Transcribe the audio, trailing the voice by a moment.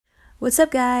What's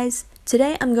up guys?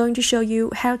 Today I'm going to show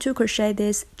you how to crochet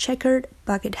this checkered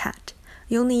bucket hat.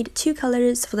 You'll need two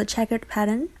colors for the checkered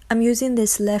pattern. I'm using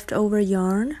this leftover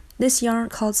yarn. This yarn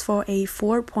calls for a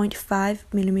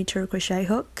 4.5mm crochet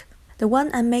hook. The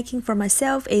one I'm making for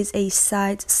myself is a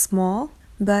size small,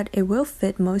 but it will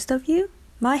fit most of you.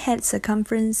 My head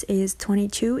circumference is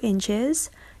 22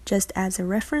 inches, just as a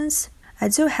reference. I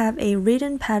do have a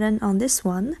written pattern on this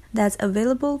one that's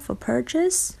available for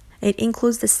purchase. It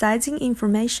includes the sizing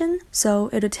information, so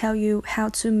it'll tell you how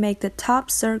to make the top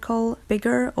circle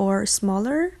bigger or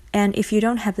smaller, and if you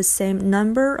don't have the same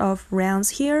number of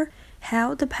rounds here,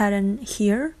 how the pattern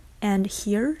here and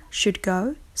here should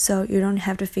go, so you don't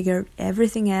have to figure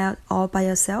everything out all by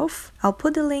yourself. I'll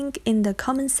put the link in the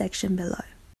comment section below.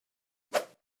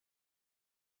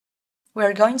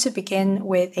 We're going to begin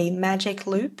with a magic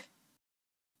loop.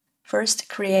 First,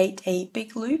 create a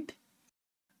big loop.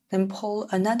 Then pull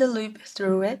another loop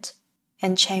through it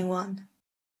and chain one.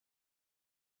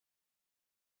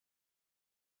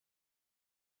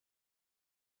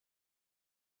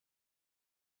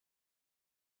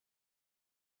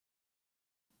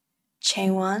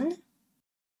 Chain one,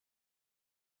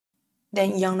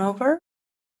 then yarn over,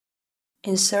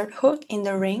 insert hook in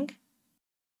the ring,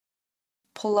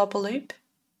 pull up a loop.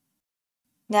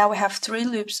 Now we have 3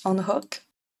 loops on the hook.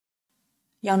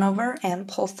 Yarn over and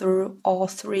pull through all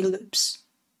 3 loops.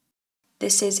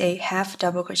 This is a half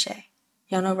double crochet.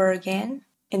 Yarn over again.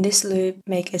 In this loop,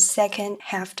 make a second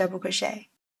half double crochet.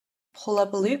 Pull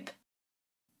up a loop,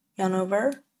 yarn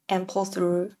over, and pull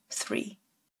through 3.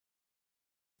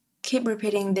 Keep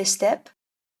repeating this step,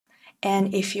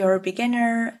 and if you're a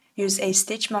beginner, use a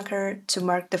stitch marker to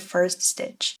mark the first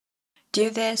stitch.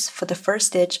 Do this for the first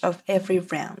stitch of every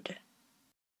round.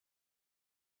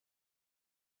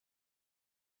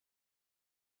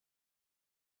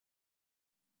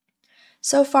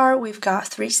 So far, we've got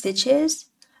 3 stitches.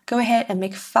 Go ahead and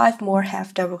make 5 more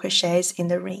half double crochets in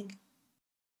the ring.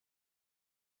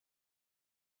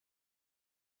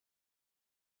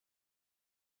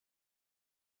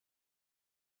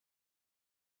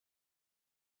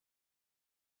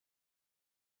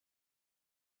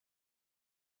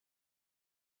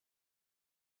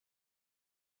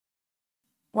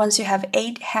 Once you have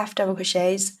 8 half double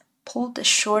crochets, pull the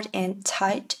short end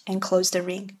tight and close the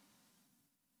ring.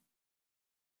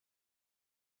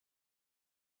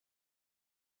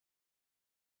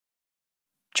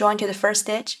 Join to the first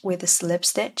stitch with a slip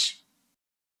stitch.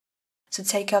 So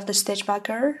take off the stitch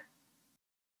marker,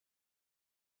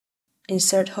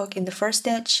 insert hook in the first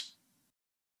stitch,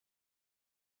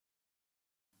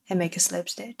 and make a slip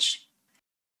stitch.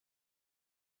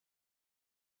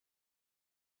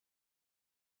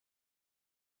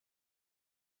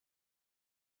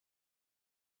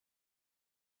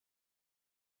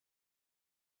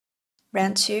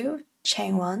 Round 2,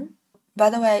 chain 1. By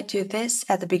the way, do this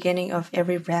at the beginning of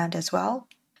every round as well.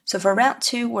 So for round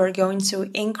 2, we're going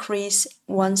to increase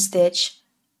 1 stitch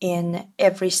in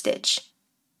every stitch.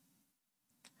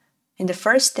 In the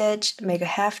first stitch, make a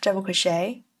half double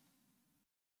crochet.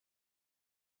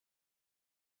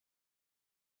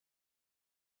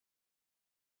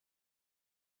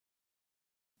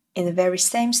 In the very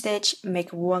same stitch,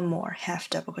 make 1 more half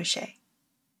double crochet.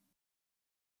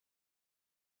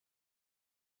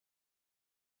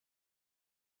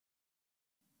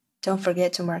 Don't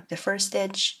forget to mark the first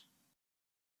stitch.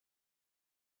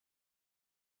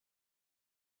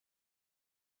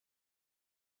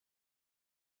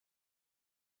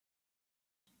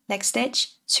 Next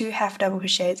stitch, 2 half double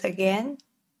crochets again.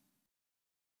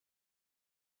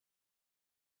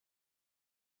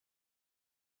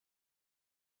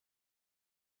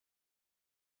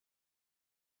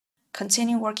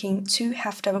 Continue working 2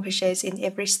 half double crochets in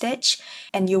every stitch,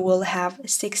 and you will have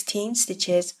 16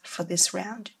 stitches for this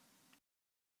round.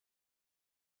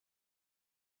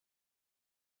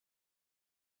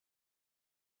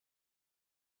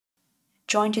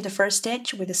 Join to the first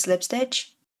stitch with a slip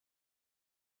stitch.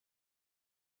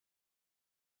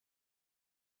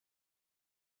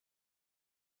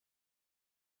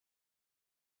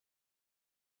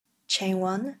 Chain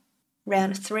 1.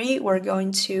 Round 3, we're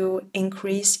going to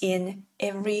increase in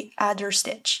every other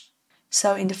stitch.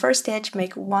 So in the first stitch,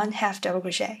 make 1 half double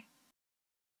crochet.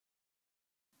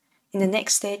 In the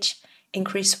next stitch,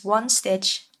 increase 1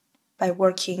 stitch by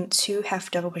working 2 half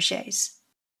double crochets.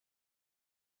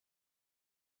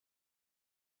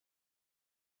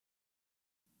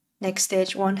 Next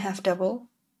stitch, 1 half double.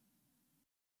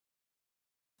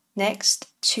 Next,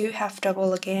 2 half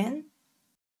double again.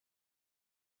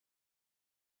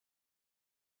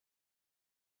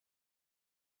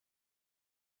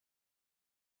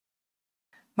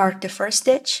 Mark the first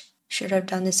stitch. Should have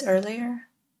done this earlier.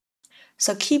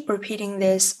 So keep repeating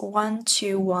this 1,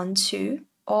 2, 1, 2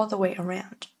 all the way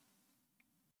around.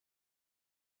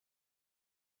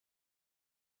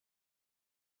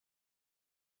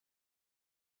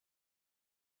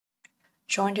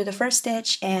 Join to the first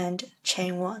stitch and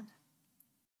chain 1.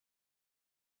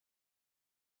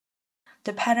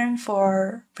 The pattern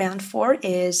for round 4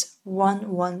 is 1,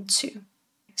 1, 2.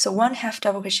 So 1 half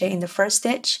double crochet in the first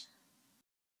stitch,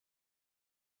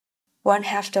 1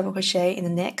 half double crochet in the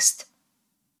next,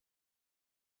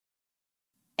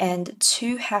 and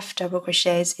 2 half double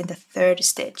crochets in the third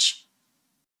stitch.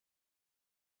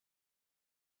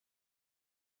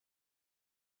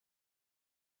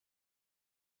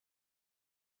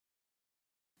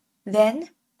 Then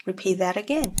repeat that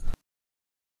again.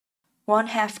 1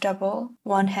 half double,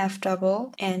 1 half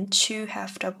double, and 2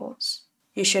 half doubles.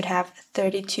 You should have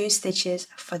 32 stitches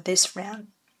for this round.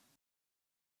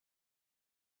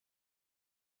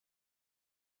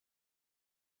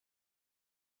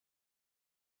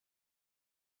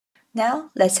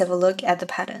 Now let's have a look at the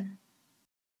pattern.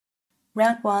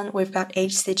 Round 1 we've got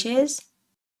 8 stitches.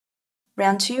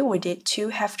 Round 2 we did 2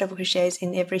 half double crochets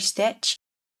in every stitch.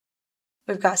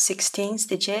 We've got 16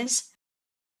 stitches.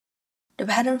 The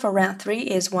pattern for round 3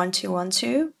 is 1, 2, 1,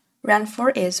 2. Round 4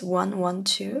 is 1, 1,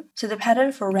 2. So the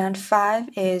pattern for round 5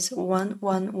 is 1,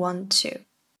 1, 1, 2,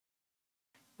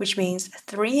 which means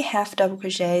 3 half double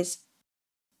crochets,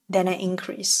 then an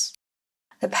increase.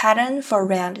 The pattern for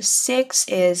round 6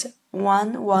 is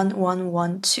 1, 1, 1,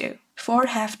 1, 2. 4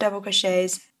 half double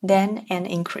crochets, then an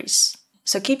increase.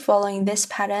 So keep following this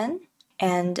pattern,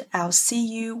 and I'll see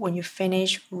you when you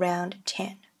finish round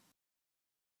 10.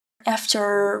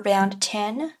 After round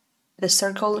 10, the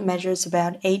circle measures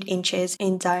about 8 inches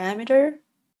in diameter.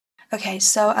 Okay,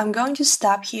 so I'm going to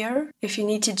stop here. If you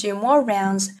need to do more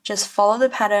rounds, just follow the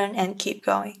pattern and keep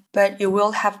going. But you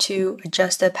will have to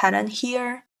adjust the pattern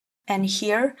here and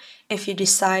here if you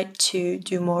decide to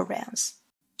do more rounds,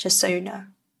 just so you know.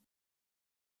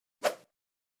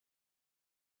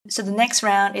 So the next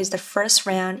round is the first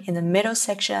round in the middle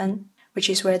section, which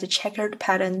is where the checkered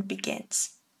pattern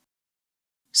begins.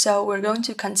 So we're going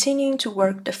to continue to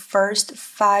work the first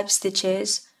 5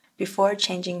 stitches before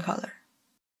changing color.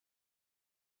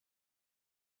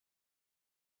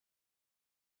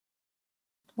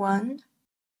 1,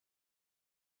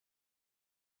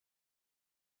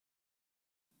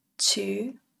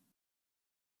 2,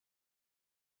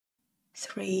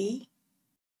 3,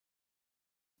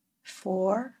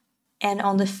 4, and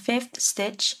on the 5th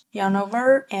stitch, yarn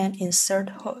over and insert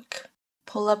hook.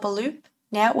 Pull up a loop.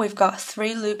 Now we've got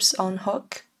 3 loops on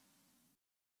hook.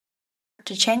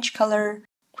 To change color,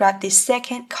 grab the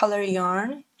second color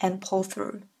yarn and pull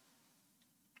through.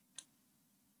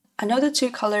 I know the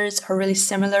 2 colors are really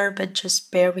similar, but just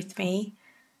bear with me.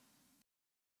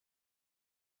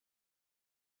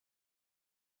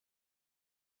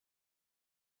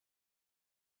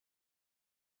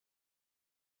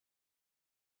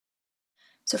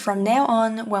 So from now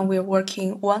on, when we're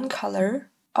working one color,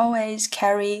 always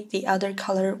carry the other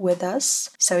color with us,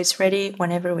 so it's ready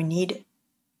whenever we need it.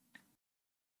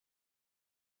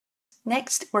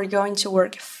 Next, we're going to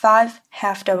work 5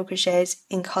 half double crochets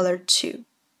in color 2.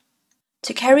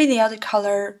 To carry the other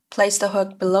color, place the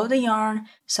hook below the yarn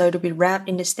so it'll be wrapped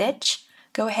in the stitch.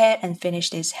 Go ahead and finish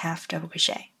this half double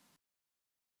crochet.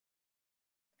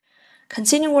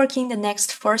 Continue working the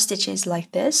next 4 stitches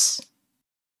like this.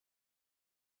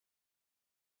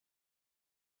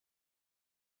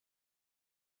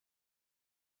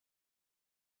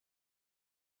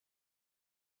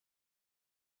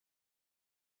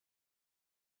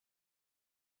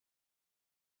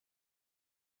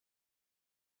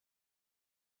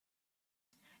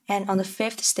 And on the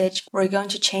 5th stitch, we're going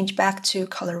to change back to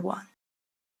color 1.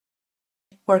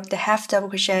 Work the half double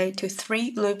crochet to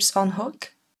 3 loops on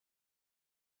hook,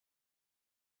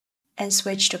 and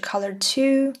switch to color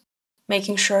 2,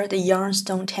 making sure the yarns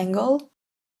don't tangle.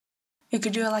 You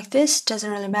could do it like this, doesn't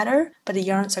really matter, but the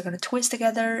yarns are going to twist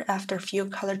together after a few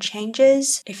color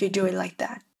changes if you do it like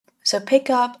that. So pick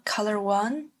up color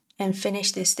 1 and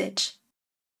finish this stitch.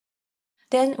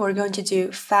 Then we're going to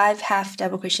do 5 half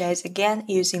double crochets again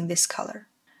using this color.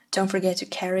 Don't forget to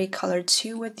carry color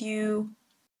 2 with you,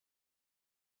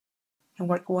 and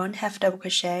work 1 half double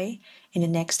crochet in the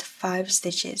next 5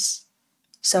 stitches.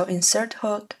 So insert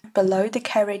hook below the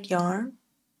carried yarn,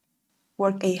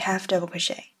 work a half double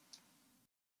crochet.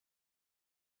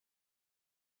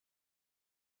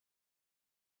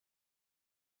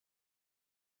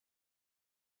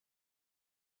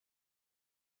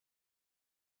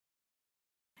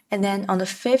 And then on the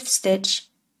 5th stitch,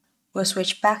 we'll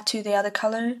switch back to the other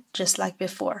color just like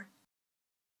before.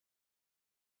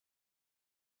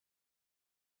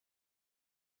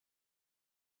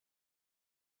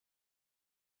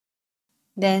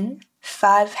 Then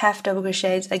 5 half double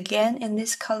crochets again in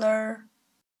this color.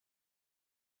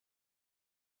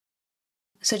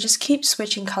 So just keep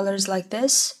switching colors like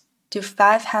this. Do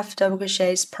 5 half double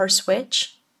crochets per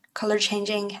switch. Color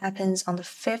changing happens on the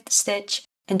 5th stitch,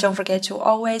 and don't forget to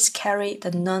always carry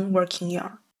the non-working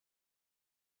yarn.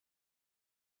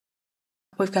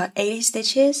 We've got 80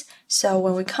 stitches, so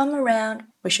when we come around,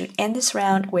 we should end this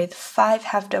round with 5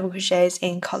 half double crochets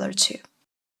in color 2.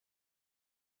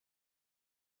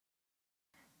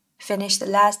 Finish the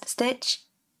last stitch.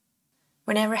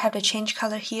 We never have to change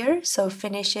color here, so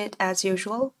finish it as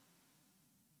usual.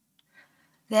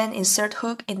 Then insert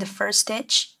hook in the first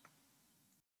stitch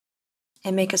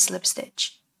and make a slip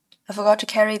stitch. I forgot to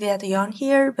carry the other yarn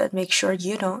here, but make sure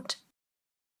you don't.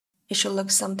 It should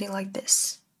look something like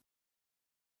this.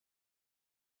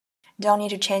 Don't need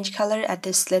to change color at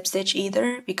this slip stitch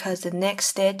either, because the next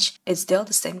stitch is still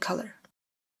the same color.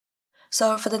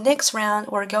 So for the next round,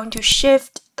 we're going to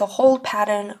shift the whole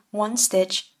pattern 1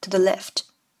 stitch to the left.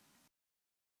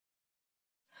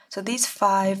 So these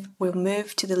 5 will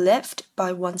move to the left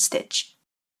by 1 stitch.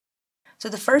 So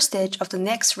the first stitch of the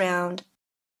next round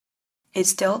is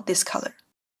still this color.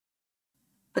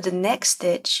 But the next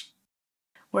stitch,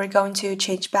 we're going to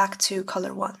change back to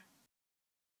color 1.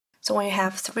 So when you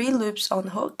have 3 loops on the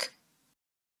hook,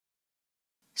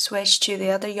 switch to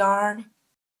the other yarn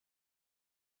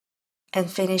and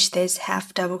finish this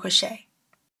half double crochet.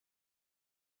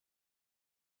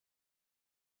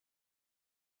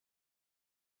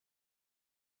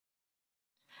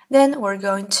 Then we're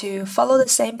going to follow the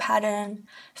same pattern,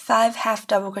 5 half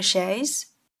double crochets.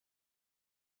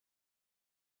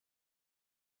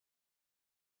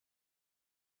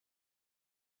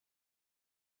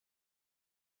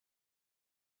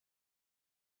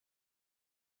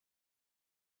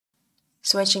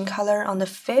 Switching color on the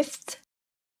 5th.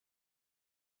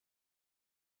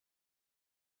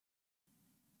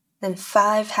 Then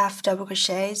 5 half double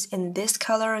crochets in this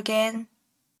color again.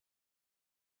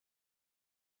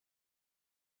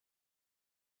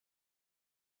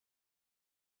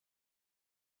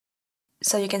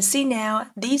 So you can see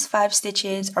now these 5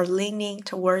 stitches are leaning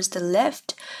towards the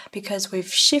left because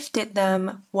we've shifted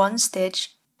them 1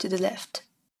 stitch to the left.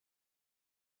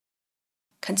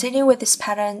 Continue with this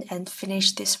pattern and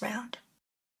finish this round.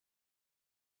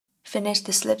 Finish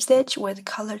the slip stitch with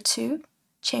color 2,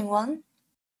 chain 1,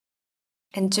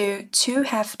 and do 2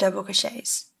 half double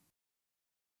crochets.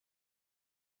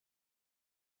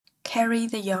 Carry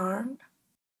the yarn.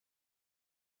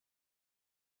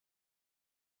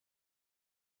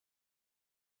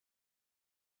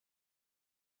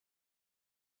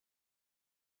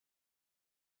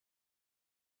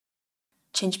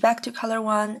 Change back to color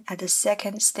 1 at the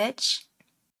 2nd stitch.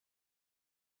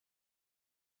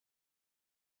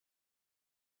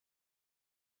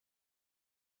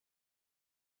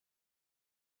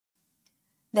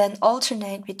 Then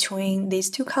alternate between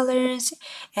these 2 colors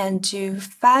and do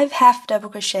 5 half double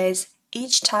crochets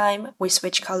each time we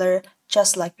switch color,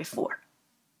 just like before.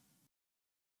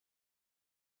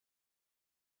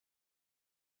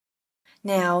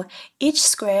 Now, each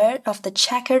square of the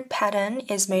checkered pattern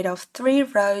is made of 3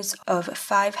 rows of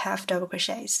 5 half double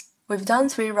crochets. We've done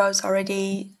 3 rows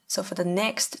already, so for the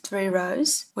next 3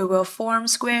 rows, we will form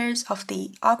squares of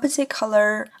the opposite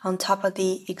color on top of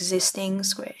the existing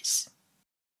squares.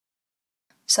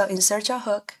 So insert your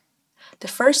hook. The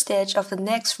first stitch of the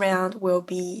next round will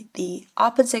be the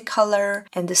opposite color,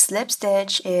 and the slip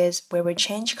stitch is where we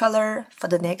change color for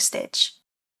the next stitch.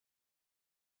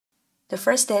 The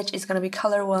first stitch is going to be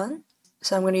color 1,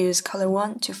 so I'm going to use color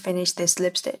 1 to finish this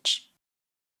slip stitch.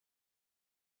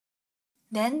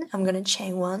 Then I'm going to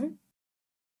chain 1.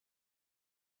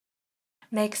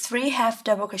 Make 3 half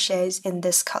double crochets in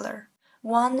this color,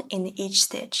 1 in each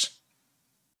stitch.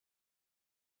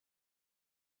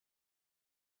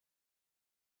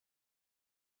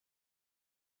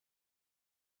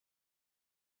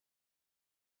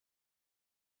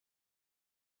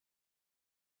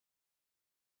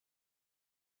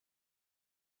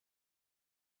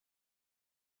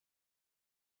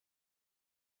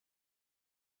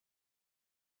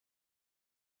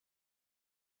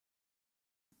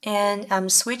 And I'm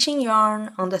switching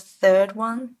yarn on the 3rd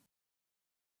one.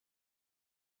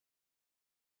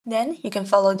 Then you can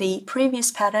follow the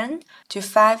previous pattern to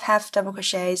 5 half double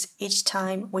crochets each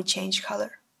time we change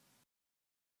color.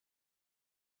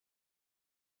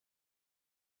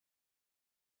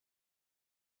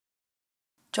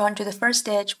 Join to the first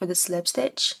stitch with a slip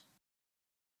stitch,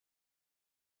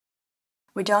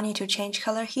 We don't need to change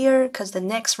color here because the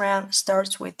next round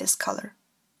starts with this color.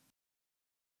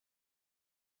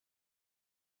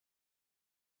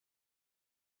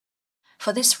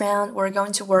 For this round, we're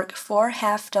going to work 4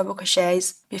 half double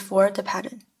crochets before the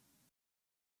pattern.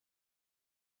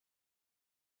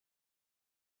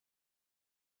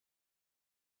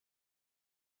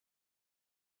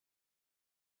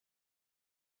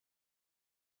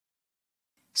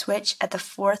 Switch at the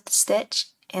 4th stitch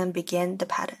and begin the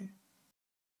pattern.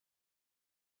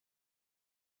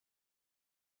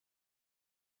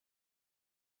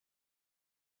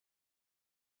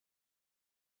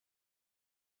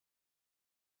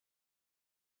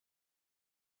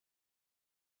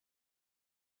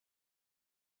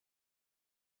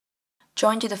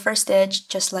 Join to the first stitch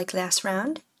just like last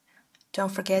round.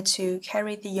 Don't forget to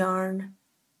carry the yarn.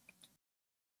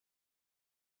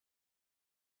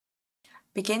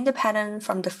 Begin the pattern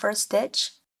from the first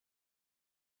stitch.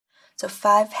 So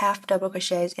 5 half double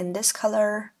crochets in this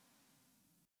color.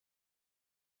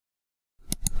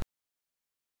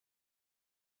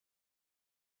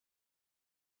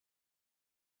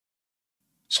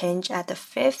 Change at the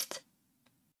 5th,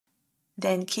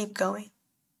 then keep going.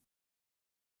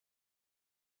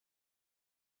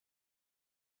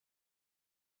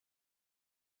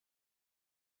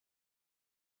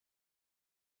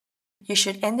 You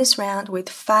should end this round with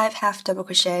 5 half double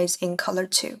crochets in color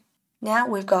 2. Now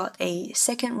we've got a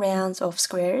second round of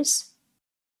squares.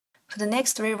 For the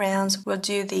next 3 rounds, we'll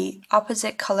do the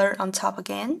opposite color on top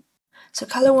again. So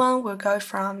color 1 will go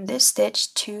from this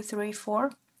stitch 2, 3,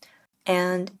 4,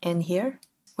 and in here,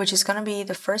 which is going to be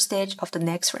the first stitch of the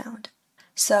next round.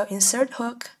 So insert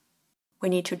hook, we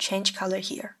need to change color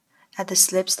here at the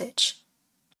slip stitch.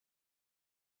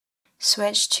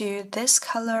 Switch to this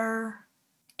color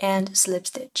and slip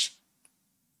stitch.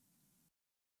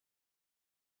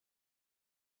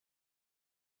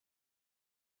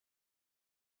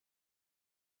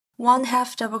 One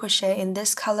half double crochet in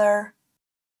this color.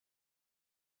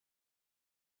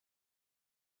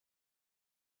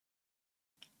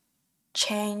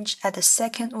 Change at the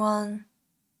second one.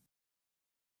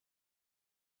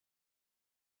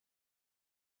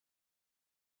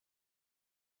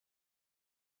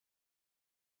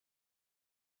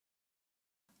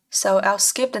 So I'll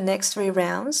skip the next 3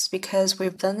 rounds because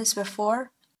we've done this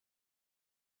before.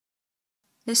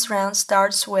 This round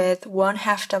starts with 1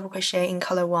 half double crochet in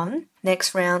color 1.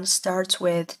 Next round starts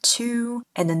with 2,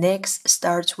 and the next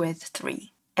starts with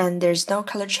 3. And there's no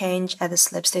color change at the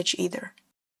slip stitch either.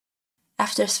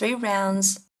 After 3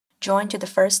 rounds, join to the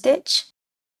first stitch,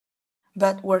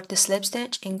 but work the slip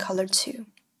stitch in color 2.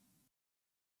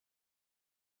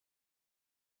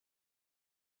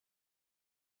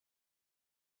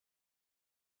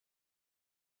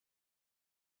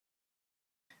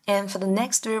 And for the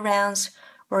next 3 rounds,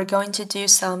 we're going to do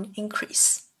some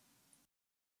increase.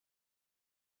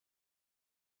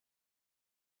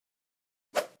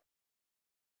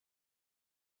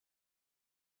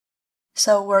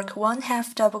 So work 1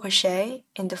 half double crochet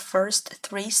in the first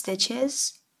 3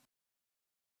 stitches.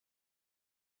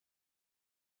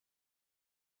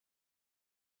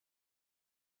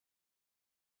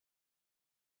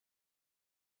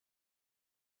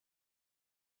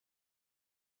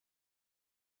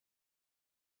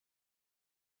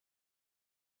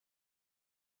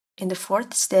 In the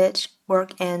 4th stitch,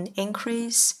 work an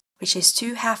increase, which is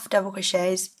 2 half double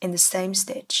crochets in the same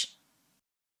stitch.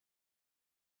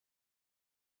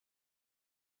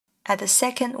 At the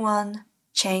second one,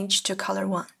 change to color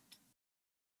 1.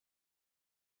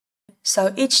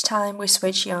 So each time we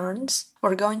switch yarns,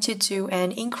 we're going to do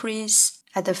an increase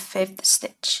at the 5th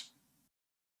stitch.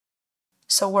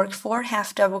 So work 4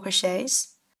 half double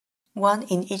crochets, 1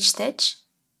 in each stitch.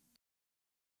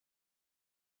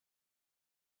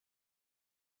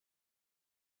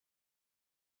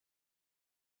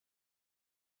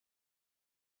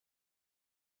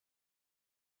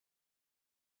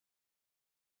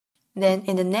 Then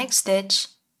in the next stitch,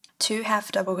 2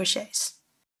 half double crochets.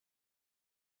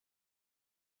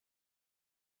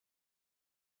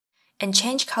 And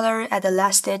change color at the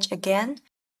last stitch again,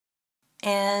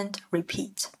 and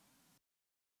repeat.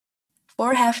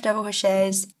 4 half double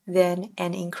crochets, then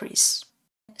an increase.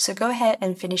 So go ahead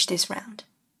and finish this round.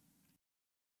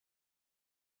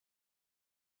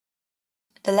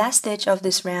 The last stitch of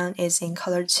this round is in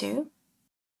color 2.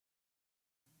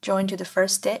 Join to the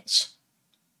first stitch.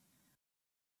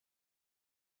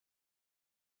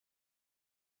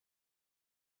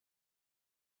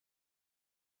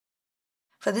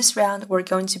 For this round, we're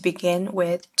going to begin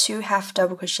with 2 half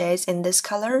double crochets in this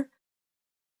color,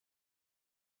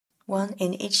 1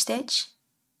 in each stitch.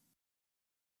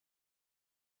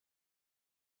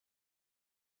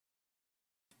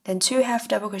 then 2 half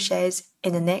double crochets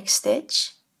in the next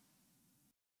stitch,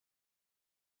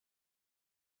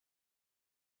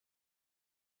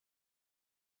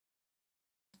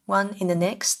 one in the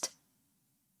next,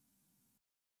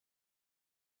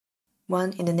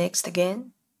 one in the next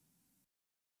again,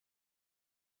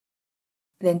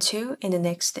 then 2 in the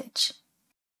next stitch.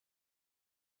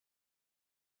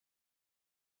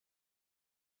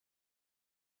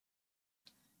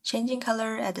 Changing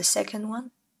color at the second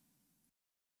one,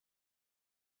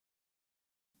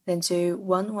 then do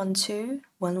 1 1 2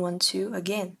 1 1 2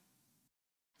 again.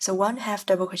 So 1 half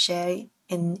double crochet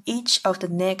in each of the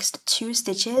next 2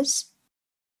 stitches,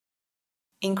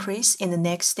 increase in the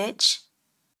next stitch,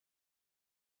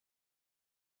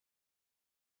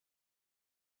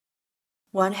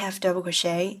 one half double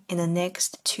crochet in the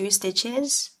next 2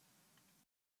 stitches,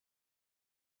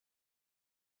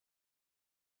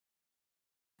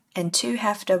 and 2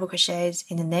 half double crochets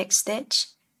in the next stitch,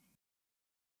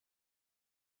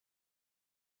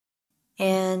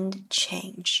 and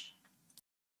change.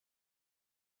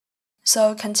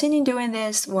 So continue doing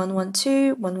this 1 1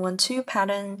 2 1 1 2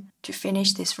 pattern to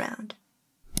finish this round.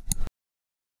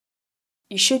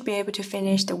 You should be able to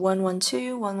finish the 1 1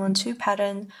 2 1 1 2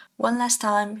 pattern one last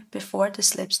time before the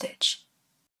slip stitch.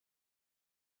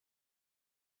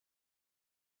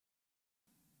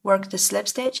 Work the slip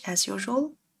stitch as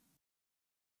usual.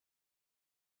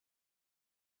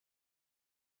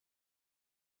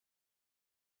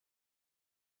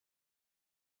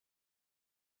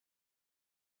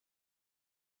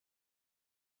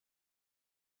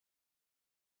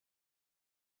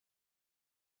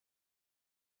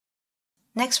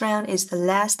 Next round is the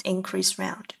last increase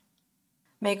round.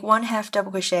 Make 1 half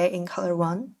double crochet in color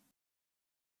 1.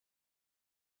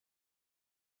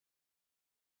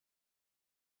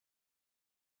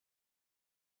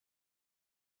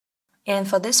 And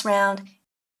for this round,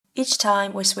 each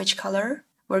time we switch color,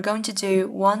 we're going to do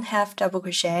 1 half double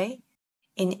crochet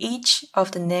in each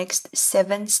of the next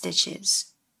 7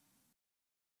 stitches.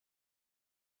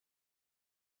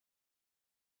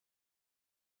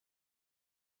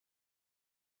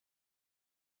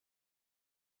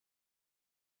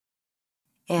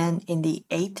 And in the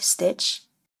 8th stitch,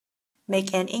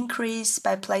 make an increase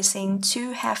by placing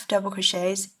 2 half double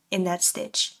crochets in that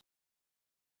stitch.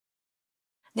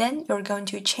 Then you're going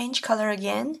to change color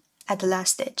again at the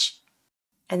last stitch,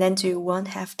 and then do 1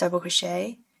 half double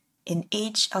crochet in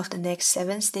each of the next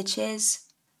 7 stitches,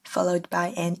 followed by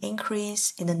an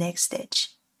increase in the next stitch.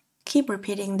 Keep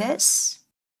repeating this.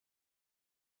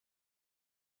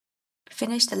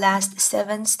 Finish the last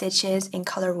 7 stitches in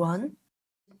color 1.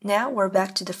 Now we're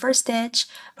back to the first stitch,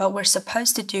 but we're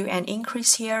supposed to do an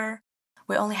increase here.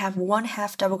 We only have 1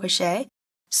 half double crochet,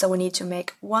 so we need to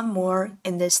make 1 more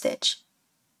in this stitch.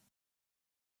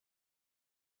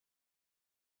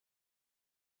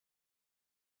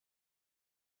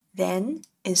 Then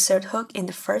insert hook in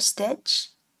the first stitch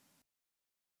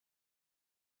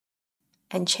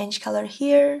and change color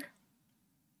here.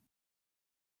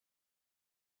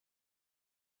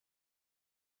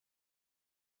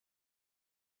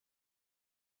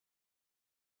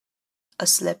 A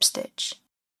slip stitch.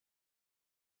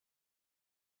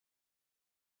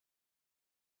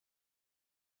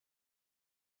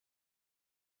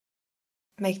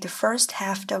 Make the first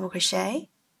half double crochet,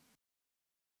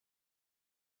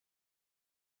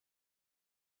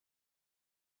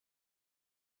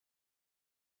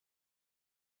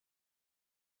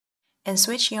 and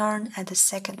switch yarn at the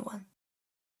second one.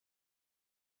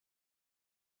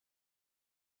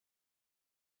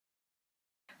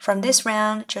 From this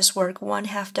round, just work 1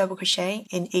 half double crochet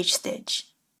in each stitch.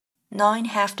 9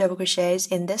 half double crochets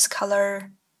in this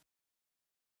color.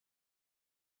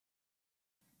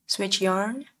 Switch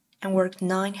yarn and work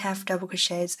 9 half double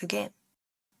crochets again,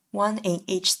 1 in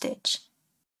each stitch.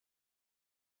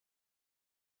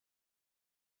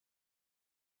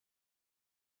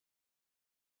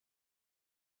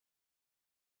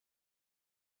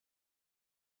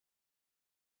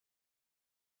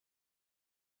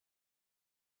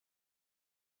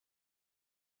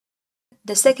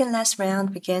 The second last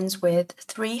round begins with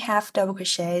 3 half double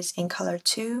crochets in color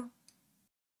 2,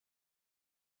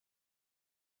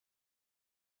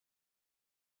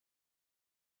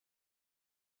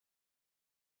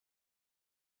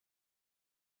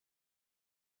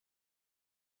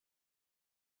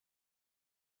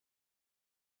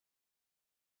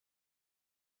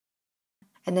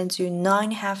 and then do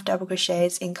 9 half double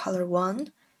crochets in color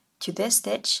 1 to this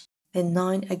stitch, then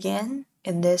 9 again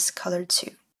in this color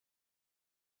 2.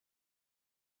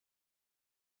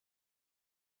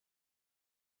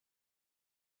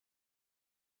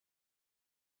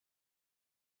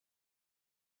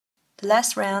 The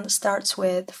last round starts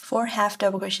with 4 half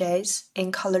double crochets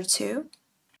in color 2.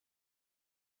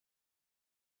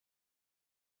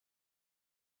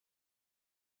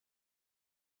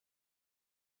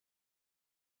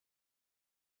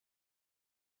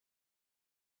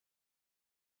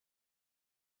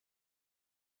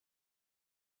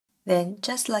 Then,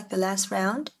 just like the last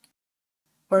round,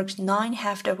 work 9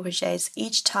 half double crochets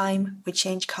each time we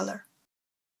change color.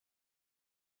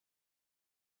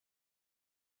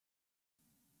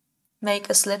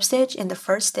 Make a slip stitch in the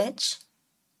first stitch.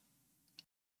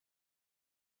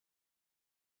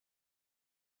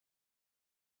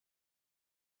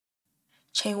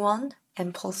 Chain 1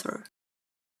 and pull through.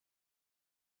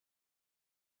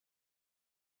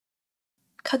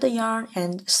 Cut the yarn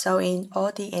and sew in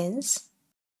all the ends.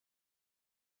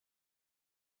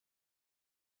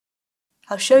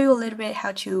 I'll show you a little bit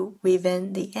how to weave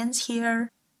in the ends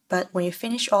here, but when you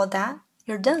finish all that,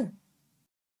 you're done.